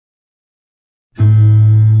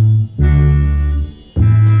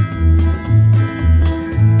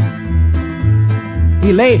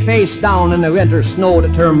He lay face down in the winter snow,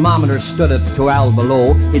 the thermometer stood at 12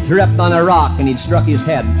 below. He tripped on a rock and he'd struck his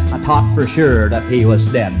head. I thought for sure that he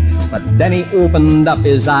was dead. But then he opened up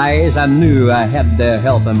his eyes. I knew I had to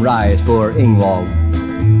help him rise, poor Ingvald.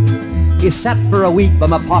 He sat for a week by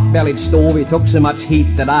my pot-bellied stove. He took so much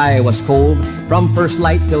heat that I was cold. From first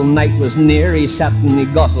light till night was near, he sat and he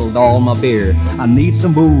guzzled all my beer. I need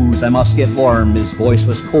some booze, I must get warm. His voice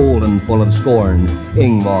was cold and full of scorn.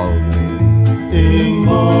 Ingvald,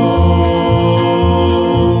 Ingvald.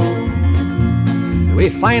 We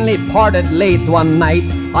finally parted late one night.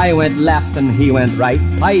 I went left and he went right.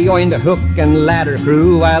 I joined the hook and ladder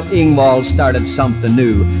crew while Ingvald started something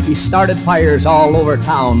new. He started fires all over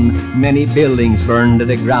town. Many buildings burned to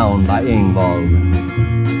the ground by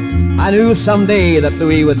Ingvald. I knew someday that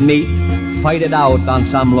we would meet, fight it out on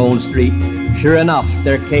some lone street. Sure enough,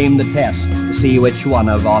 there came the test to see which one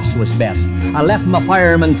of us was best. I left my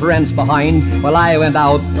fireman friends behind while I went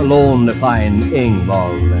out alone to find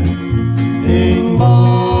Ingvald.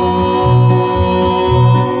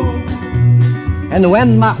 And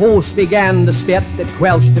when my host began to spit, it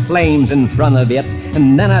quenched the flames in front of it.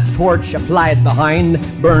 And then a torch applied behind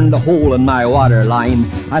burned a hole in my water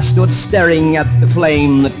line. I stood staring at the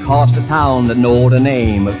flame that caused the town to know the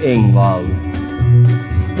name of Ingvald.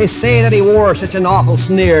 They say that he wore such an awful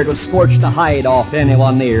sneer it would scorch the hide off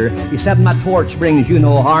anyone near. He said, my torch brings you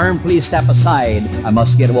no harm, please step aside, I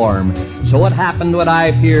must get warm. So what happened what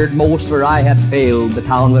I feared most, for I had failed, the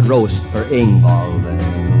town would roast for Ingvald.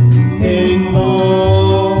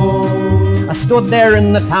 Ingvald. I stood there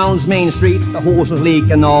in the town's main street, the hose was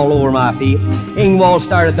leaking all over my feet. Ingvald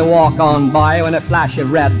started to walk on by when a flash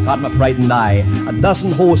of red caught my frightened eye. A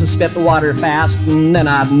dozen hoses spit the water fast, and then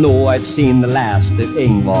I'd know I'd seen the last of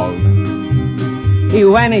Ingvald. He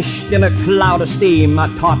vanished in a cloud of steam. I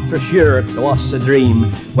thought for sure it was a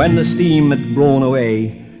dream. When the steam had blown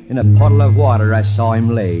away, in a puddle of water I saw him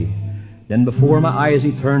lay. Then before my eyes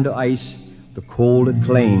he turned to ice. The cold had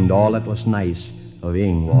claimed all that was nice of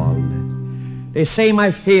Ingvald. They say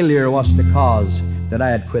my failure was the cause that I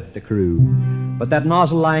had quit the crew, but that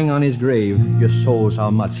nozzle lying on his grave just shows how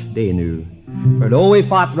much they knew. For though we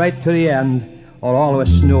fought right to the end, I'll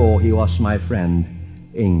always know he was my friend,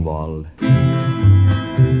 Ingvald.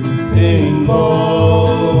 Ingvald.